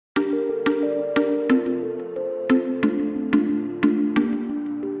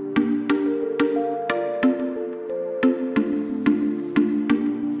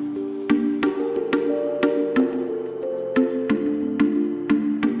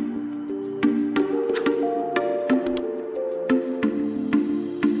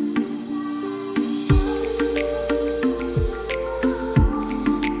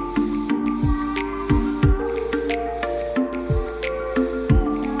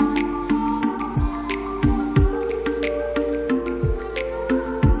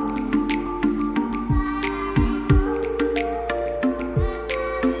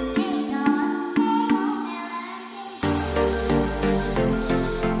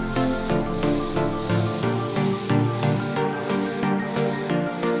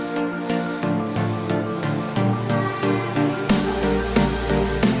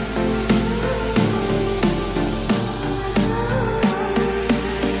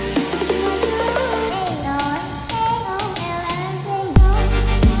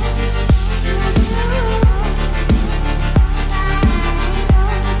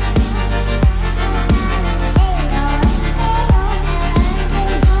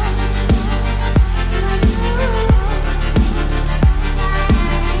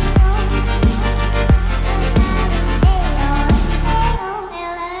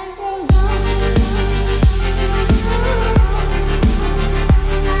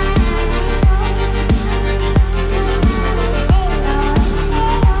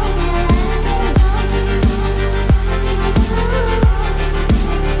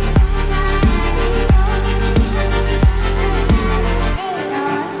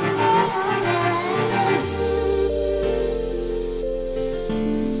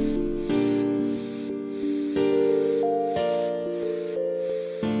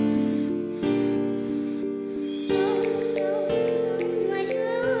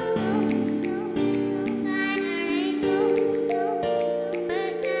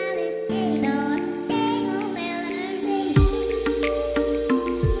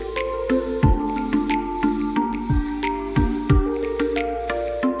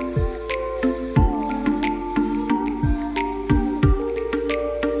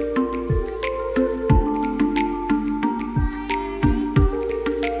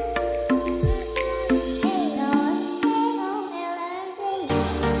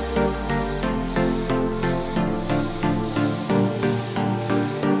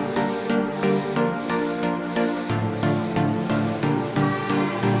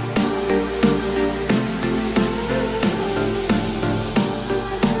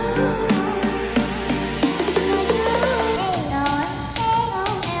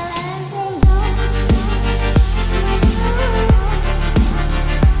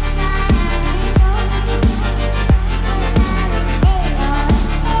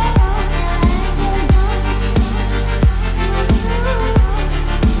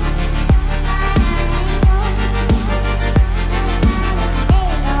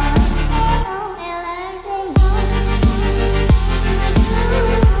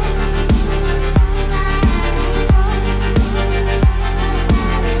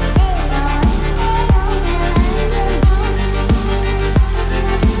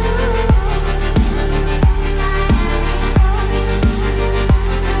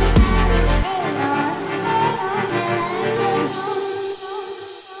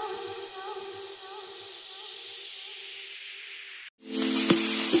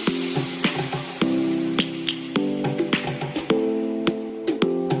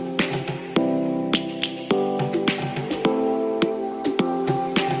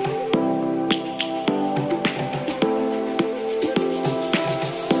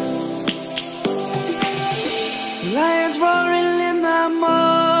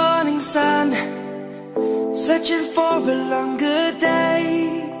sun, searching for a longer day.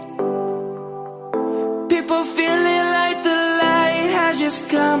 People feeling like the light has just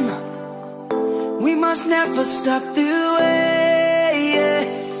come. We must never stop the way, yeah.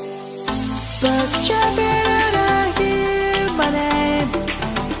 Birds jumping and I hear my name,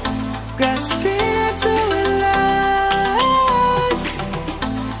 grasping into a life.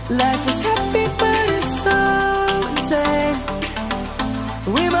 Life is happy but it's so insane.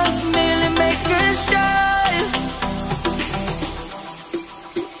 We must merely make a start.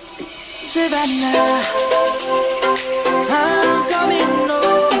 Savannah, I'm coming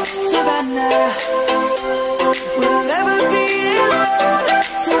home. Savannah, we'll never be alone.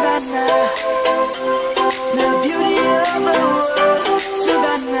 Savannah, the beauty of the world.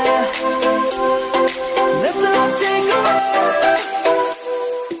 Savannah, let's all take a walk.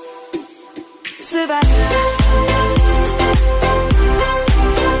 Savannah.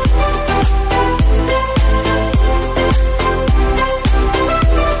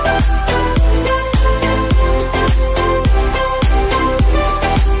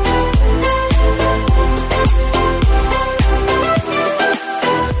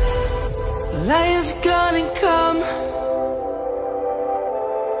 Lion's gonna come.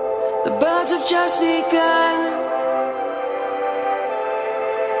 The birds have just begun.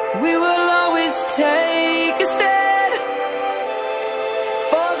 We will always take a stand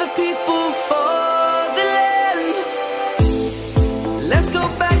for the people, for the land. Let's go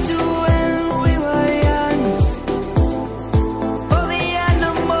back to when we were young. For the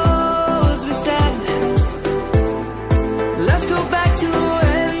animals we stand. Let's go back to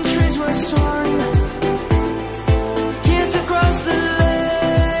when trees were swung. Kids across the land.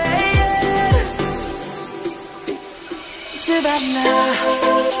 Savannah,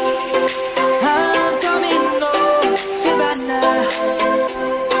 I'm coming home. Savannah,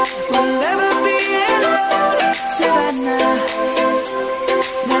 we'll never be alone. Savannah,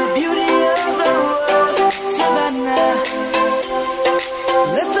 the beauty of the world. Savannah,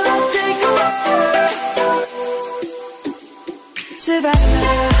 let's all take a walk.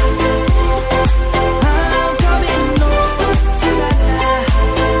 Savannah, I'm coming home. Savannah,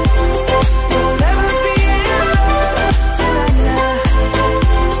 we'll never be alone. Savannah,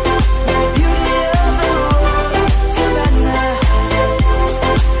 the beauty of the world. Savannah,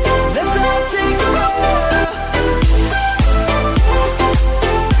 let's all take a walk.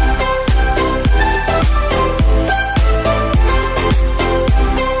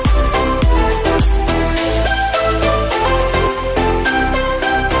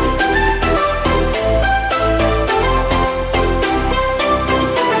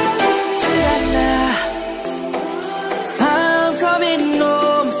 Savannah, I'm coming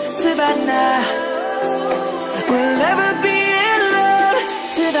home. Savannah, we'll never be alone.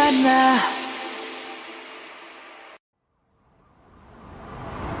 Savannah.